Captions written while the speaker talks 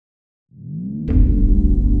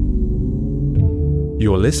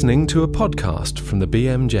You're listening to a podcast from the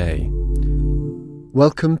BMJ.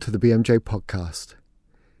 Welcome to the BMJ podcast.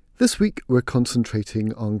 This week we're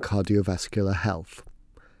concentrating on cardiovascular health.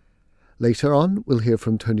 Later on we'll hear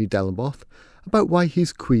from Tony Delamothe about why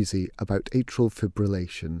he's queasy about atrial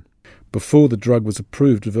fibrillation. Before the drug was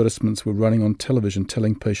approved, advertisements were running on television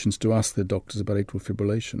telling patients to ask their doctors about atrial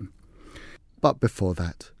fibrillation. But before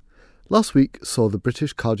that, last week saw the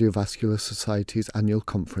British Cardiovascular Society's annual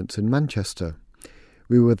conference in Manchester.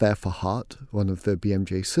 We were there for Heart, one of the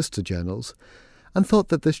BMJ sister journals, and thought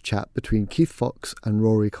that this chat between Keith Fox and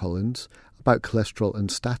Rory Collins about cholesterol and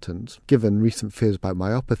statins, given recent fears about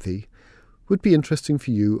myopathy, would be interesting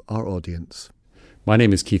for you, our audience. My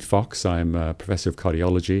name is Keith Fox. I'm a Professor of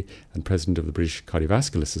Cardiology and President of the British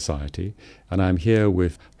Cardiovascular Society, and I'm here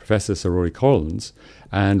with Professor Sir Rory Collins,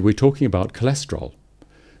 and we're talking about cholesterol.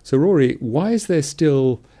 So Rory, why is there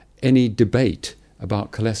still any debate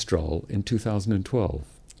about cholesterol in 2012?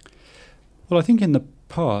 Well, I think in the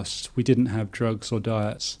past we didn't have drugs or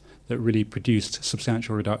diets that really produced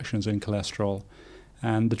substantial reductions in cholesterol,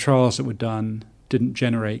 and the trials that were done didn't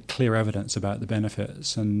generate clear evidence about the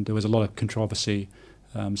benefits, and there was a lot of controversy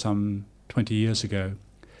some 20 years ago.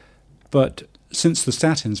 But since the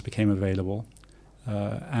statins became available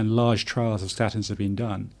and large trials of statins have been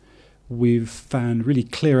done, we've found really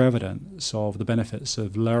clear evidence of the benefits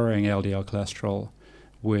of lowering LDL cholesterol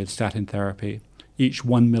with statin therapy. Each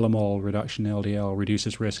 1 millimole reduction in LDL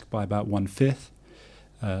reduces risk by about 1/5.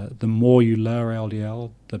 The more you lower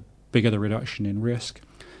LDL, the bigger the reduction in risk.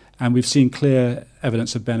 And we've seen clear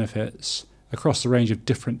evidence of benefits across the range of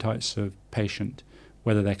different types of patient,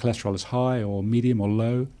 whether their cholesterol is high or medium or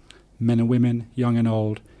low, men and women, young and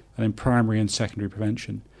old, and in primary and secondary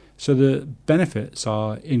prevention. So the benefits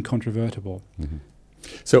are incontrovertible. Mm-hmm.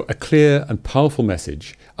 So a clear and powerful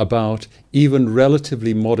message about even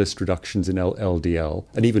relatively modest reductions in LDL,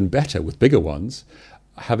 and even better with bigger ones,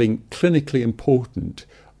 having clinically important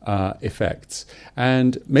effects.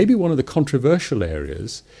 And maybe one of the controversial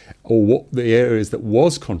areas, or what the areas that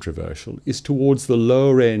was controversial, is towards the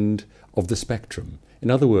lower end of the spectrum. In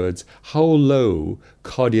other words, how low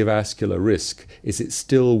cardiovascular risk is it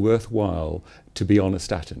still worthwhile to be on a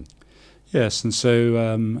statin? Yes, and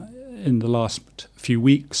so in the last few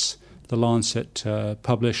weeks, The Lancet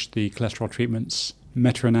published the cholesterol treatments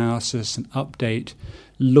meta-analysis and update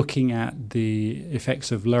looking at the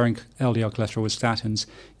effects of lowering LDL cholesterol with statins,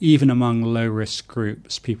 even among low-risk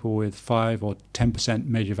groups, people with 5 or 10%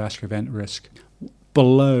 major vascular event risk,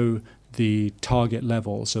 below the target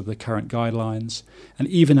levels of the current guidelines. And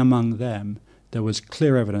even among them, there was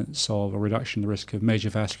clear evidence of a reduction in the risk of major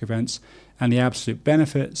vascular events, and the absolute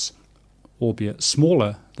benefits, albeit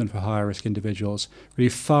smaller than for higher risk individuals, really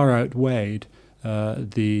far outweighed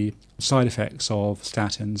the side effects of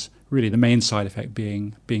statins, really the main side effect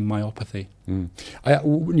being myopathy.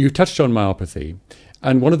 You touched on myopathy,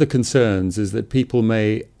 and one of the concerns is that people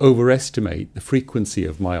may overestimate the frequency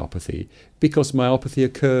of myopathy because myopathy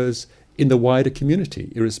occurs in the wider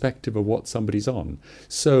community, irrespective of what somebody's on.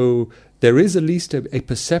 So there is at least a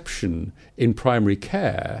perception in primary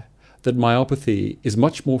care that myopathy is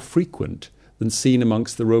much more frequent than seen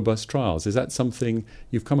amongst the robust trials. Is that something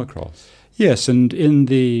you've come across? Yes, and in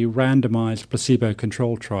the randomized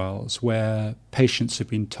placebo-controlled trials where patients have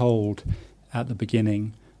been told at the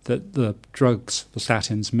beginning that the drugs, the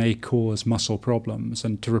statins, may cause muscle problems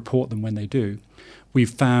and to report them when they do, we've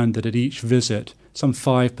found that at each visit, some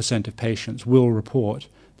 5% of patients will report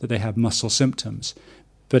that they have muscle symptoms.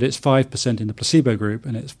 But it's 5% in the placebo group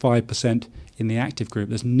and it's 5% in the active group.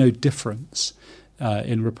 There's no difference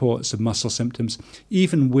in reports of muscle symptoms,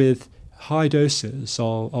 even with high doses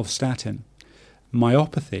of statin.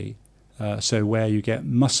 Myopathy, so where you get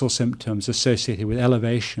muscle symptoms associated with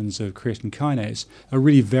elevations of creatine kinase, are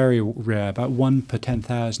really very rare, about 1 per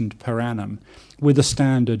 10,000 per annum, with the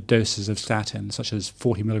standard doses of statin, such as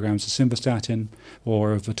 40 milligrams of simvastatin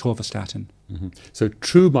or of atorvastatin. Mm-hmm. So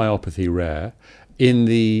true myopathy rare. In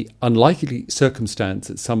the unlikely circumstance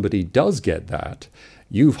that somebody does get that,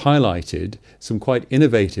 you've highlighted some quite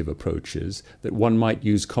innovative approaches that one might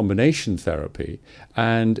use combination therapy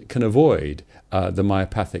and can avoid the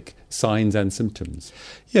myopathic signs and symptoms.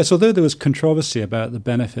 Yes, although there was controversy about the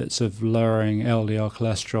benefits of lowering LDL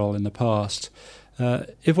cholesterol in the past,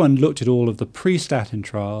 if one looked at all of the pre-statin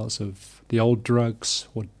trials of the old drugs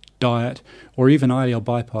or diet or even ideal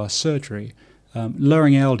bypass surgery,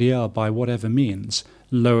 lowering LDL by whatever means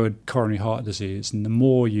lowered coronary heart disease. And the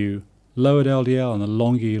more you lowered LDL and the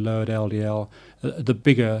longer you lowered LDL, the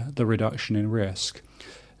bigger the reduction in risk.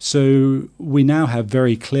 So we now have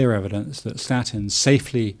very clear evidence that statins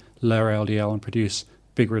safely lower LDL and produce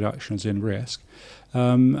big reductions in risk.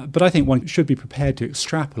 But I think one should be prepared to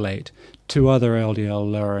extrapolate to other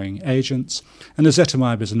LDL-lowering agents. And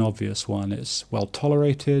ezetimibe is an obvious one. It's well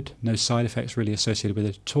tolerated, no side effects really associated with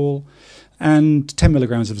it at all. And 10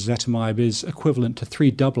 milligrams of ezetimibe is equivalent to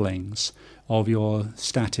 3 doublings of your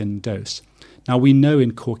statin dose. Now, we know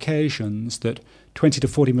in Caucasians that 20 to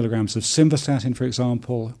 40 milligrams of simvastatin, for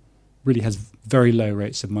example, really has very low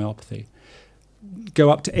rates of myopathy. Go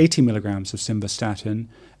up to 80 milligrams of simvastatin,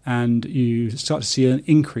 and you start to see an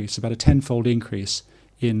increase, about a 10-fold increase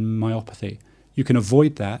in myopathy. You can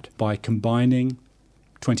avoid that by combining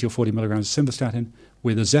 20 or 40 milligrams of simvastatin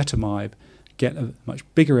with ezetimibe, get a much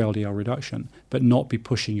bigger LDL reduction, but not be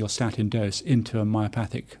pushing your statin dose into a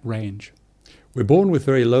myopathic range. We're born with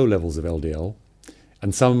very low levels of LDL,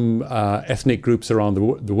 and some ethnic groups around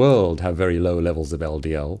the world have very low levels of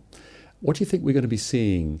LDL. What do you think we're going to be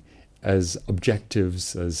seeing as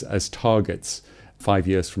objectives, as targets 5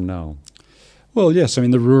 years from now? Well, yes. I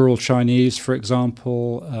mean, the rural Chinese, for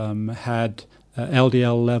example, had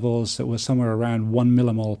LDL levels that were somewhere around 1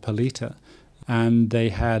 millimole per litre, and they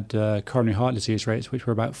had coronary heart disease rates which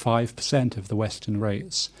were about 5% of the Western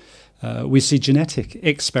rates. We see genetic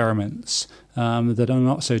experiments that are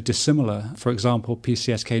not so dissimilar. For example,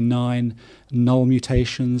 PCSK9 null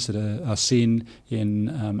mutations that are seen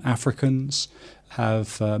in Africans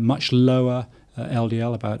have much lower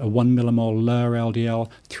LDL, about a 1 millimole lower LDL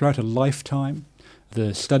throughout a lifetime.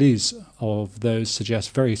 The studies of those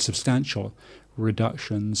suggest very substantial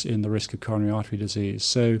reductions in the risk of coronary artery disease.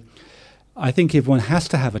 So I think if one has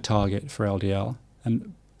to have a target for LDL,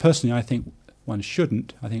 and personally I think one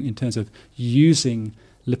shouldn't, I think in terms of using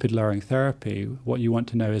lipid-lowering therapy, what you want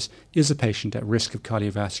to know is a patient at risk of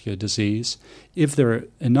cardiovascular disease? If there are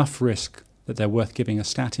enough risk that they're worth giving a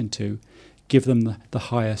statin to, give them the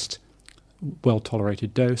highest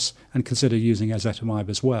well-tolerated dose and consider using ezetimibe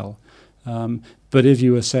as well. But if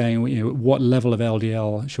you were saying, what level of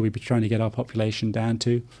LDL should we be trying to get our population down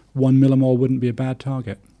to, 1 millimole wouldn't be a bad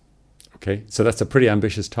target. Okay, so that's a pretty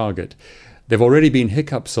ambitious target. There have already been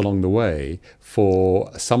hiccups along the way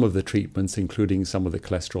for some of the treatments, including some of the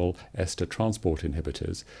cholesterol ester transport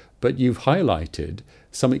inhibitors. But you've highlighted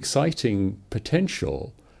some exciting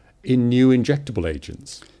potential in new injectable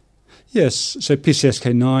agents. Yes, so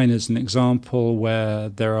PCSK9 is an example where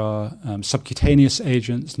there are subcutaneous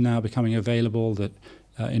agents now becoming available that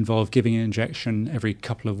involve giving an injection every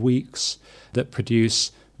couple of weeks that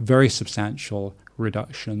produce very substantial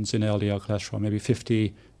reductions in LDL cholesterol, maybe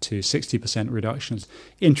 50 to 60% reductions.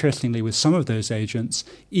 Interestingly, with some of those agents,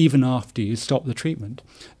 even after you stop the treatment,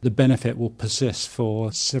 the benefit will persist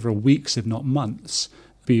for several weeks, if not months,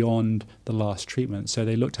 beyond the last treatment. So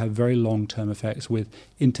they look to have very long-term effects with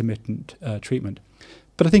intermittent treatment.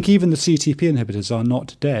 But I think even the CETP inhibitors are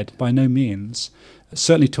not dead, by no means.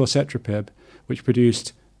 Certainly torcetrapib, which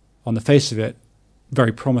produced, on the face of it,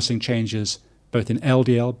 very promising changes both in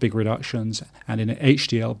LDL, big reductions, and in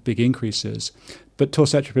HDL, big increases. But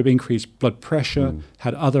torcetrapib increased blood pressure,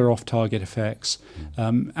 had other off-target effects,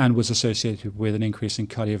 and was associated with an increase in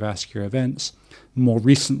cardiovascular events. More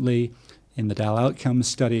recently, in the DAL outcomes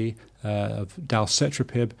study of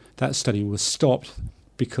dalcetrapib, that study was stopped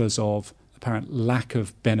because of apparent lack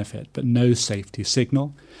of benefit, but no safety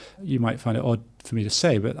signal. You might find it odd for me to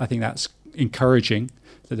say, but I think that's encouraging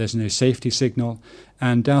that there's no safety signal.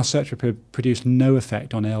 And dalcetrapib produced no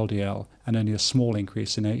effect on LDL and only a small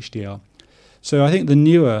increase in HDL. So I think the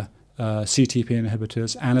newer CETP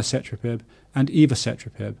inhibitors, anacetrapib and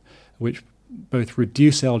evacetrapib, which both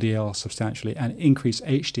reduce LDL substantially and increase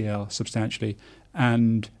HDL substantially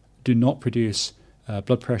and do not produce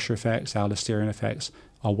blood pressure effects, aldosterone effects,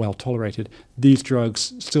 are well tolerated. These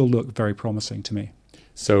drugs still look very promising to me.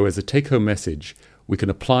 So as a take-home message, we can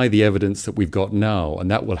apply the evidence that we've got now, and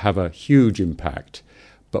that will have a huge impact,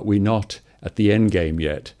 but we're not at the end game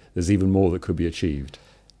yet. There's even more that could be achieved.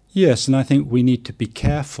 Yes, and I think we need to be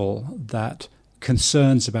careful that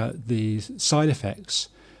concerns about the side effects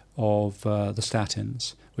of the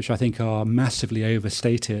statins, which I think are massively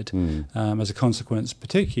overstated as a consequence,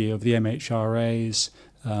 particularly of the MHRA's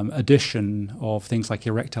addition of things like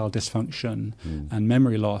erectile dysfunction and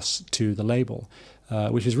memory loss to the label,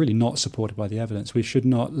 which is really not supported by the evidence. We should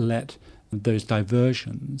not let those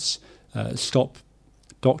diversions stop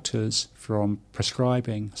doctors from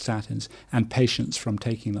prescribing statins and patients from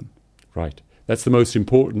taking them. Right. That's the most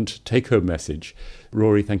important take-home message.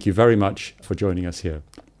 Rory, thank you very much for joining us here.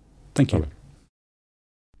 Thank you. Bye-bye.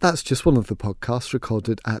 That's just one of the podcasts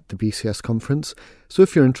recorded at the BCS conference, so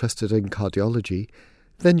if you're interested in cardiology,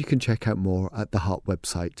 then you can check out more at the Heart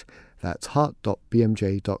website. That's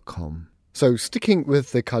heart.bmj.com. So, sticking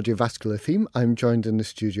with the cardiovascular theme, I'm joined in the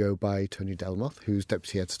studio by Tony Delamothe, who's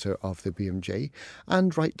Deputy Editor of the BMJ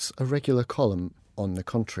and writes a regular column on the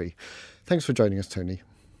contrary. Thanks for joining us, Tony.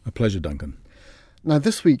 A pleasure, Duncan. Now,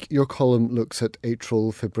 this week, your column looks at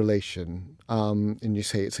atrial fibrillation, and you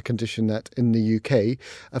say it's a condition that in the UK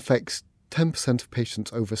affects 10% of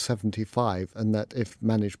patients over 75, and that if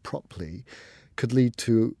managed properly could lead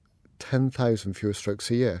to 10,000 fewer strokes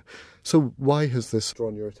a year. So why has this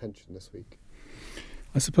drawn your attention this week?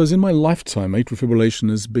 I suppose in my lifetime, atrial fibrillation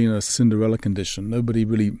has been a Cinderella condition. Nobody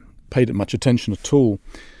really paid it much attention at all.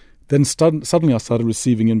 Then suddenly I started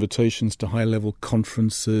receiving invitations to high-level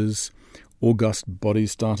conferences. August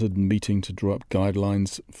bodies started meeting to draw up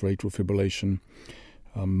guidelines for atrial fibrillation.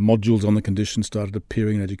 Modules on the condition started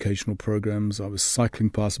appearing in educational programs. I was cycling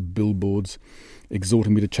past billboards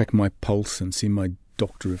exhorting me to check my pulse and see my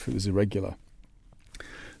doctor if it was irregular.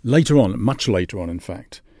 Later on, much later on in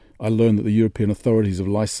fact, I learned that the European authorities have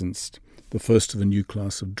licensed the first of a new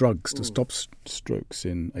class of drugs to stop strokes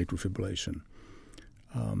in atrial fibrillation.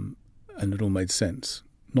 And it all made sense.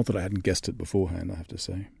 Not that I hadn't guessed it beforehand, I have to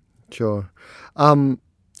say. Sure. And,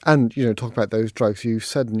 talk about those drugs. You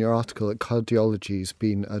said in your article that cardiology's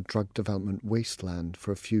been a drug development wasteland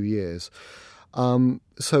for a few years.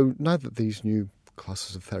 So now that these new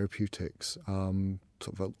classes of therapeutics,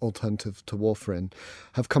 sort of an alternative to warfarin,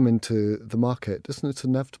 have come into the market, isn't it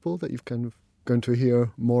inevitable that you've kind of going to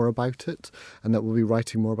hear more about it and that we'll be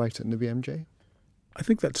writing more about it in the BMJ? I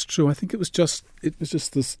think that's true. I think it was just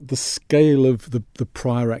the scale of the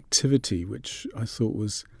prior activity which I thought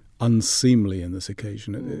was unseemly in this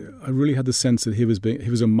occasion. I really had the sense that he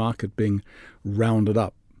was a market being rounded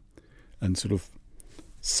up and sort of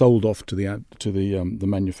sold off to the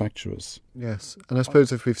manufacturers. Yes, and I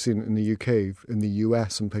suppose if we've seen it in the UK, in the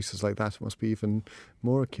US and places like that, it must be even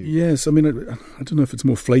more acute. Yes, I mean, I don't know if it's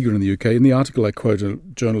more flagrant in the UK. In the article I quote a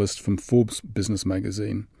journalist from Forbes Business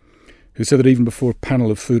magazine who said that even before a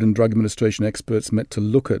panel of Food and Drug Administration experts met to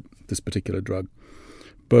look at this particular drug,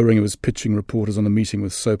 Boehringer was pitching reporters on a meeting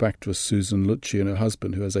with soap actress Susan Lucci and her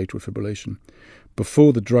husband, who has atrial fibrillation.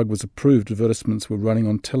 Before the drug was approved, advertisements were running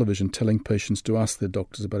on television telling patients to ask their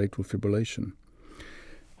doctors about atrial fibrillation.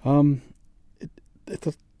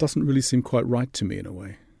 It doesn't really seem quite right to me in a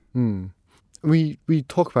way. We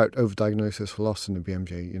talk about overdiagnosis a lot in the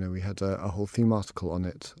BMJ. We had a whole theme article on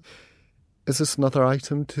it. Is this another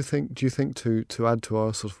item do you think, to add to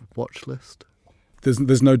our sort of watch list?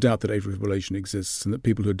 There's no doubt that atrial fibrillation exists and that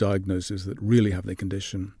people who are diagnosed that really have the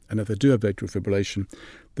condition, and if they do have atrial fibrillation,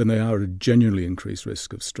 then they are at a genuinely increased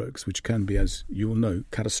risk of strokes, which can be, as you will know,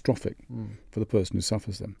 catastrophic for the person who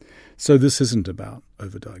suffers them. So this isn't about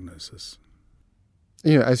overdiagnosis.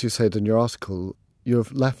 As you said in your article, you're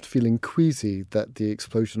left feeling queasy that the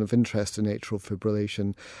explosion of interest in atrial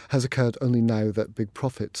fibrillation has occurred only now that big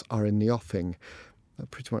profits are in the offing. That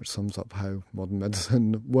pretty much sums up how modern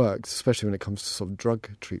medicine works, especially when it comes to sort of drug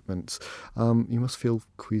treatments. You must feel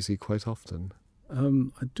queasy quite often.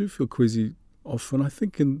 I do feel queasy often. I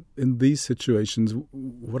think in these situations,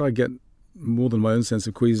 what I get more than my own sense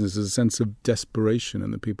of queasiness is a sense of desperation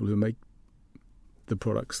in the people who make the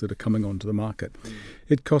products that are coming onto the market.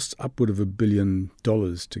 It costs upward of $1 billion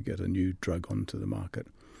to get a new drug onto the market.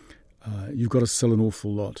 You've got to sell an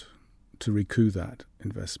awful lot to recoup that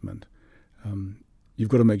investment. You've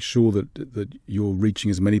got to make sure that you're reaching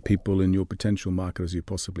as many people in your potential market as you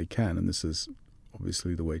possibly can, and this is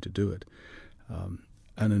obviously the way to do it.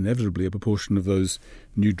 And inevitably, a proportion of those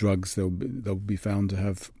new drugs, they'll be found to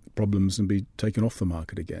have problems and be taken off the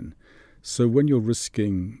market again. So when you're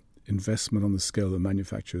risking investment on the scale that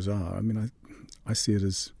manufacturers are, I mean, I see it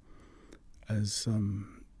as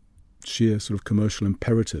sheer sort of commercial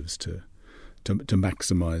imperatives to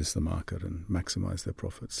maximise the market and maximise their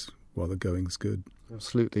profits while the going's good.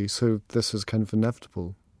 Absolutely. So this is kind of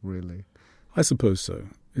inevitable, really. I suppose so.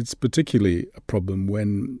 It's particularly a problem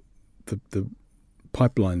when the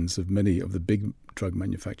pipelines of many of the big drug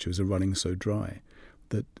manufacturers are running so dry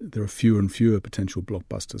that there are fewer and fewer potential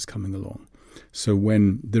blockbusters coming along. So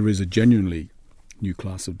when there is a genuinely new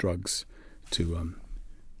class of drugs to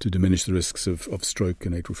diminish the risks of stroke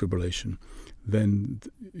and atrial fibrillation, then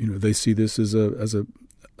they see this as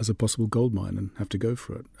a possible goldmine and have to go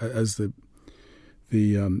for it. As the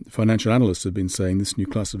financial analysts have been saying, this new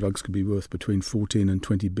class of drugs could be worth between $14 and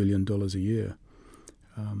 $20 billion a year.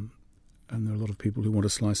 And there are a lot of people who want a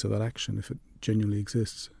slice of that action if it genuinely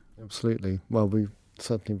exists. Absolutely. Well, we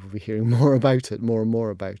certainly will be hearing more about it, more and more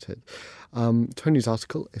about it. Tony's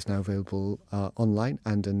article is now available online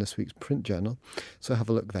and in this week's print journal, so have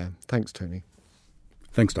a look there. Thanks, Tony.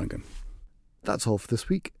 Thanks, Duncan. That's all for this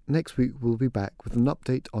week. Next week we'll be back with an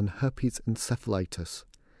update on herpes encephalitis.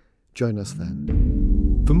 Join us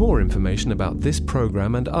then. For more information about this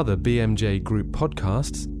programme and other BMJ Group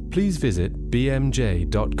podcasts, please visit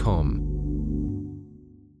bmj.com.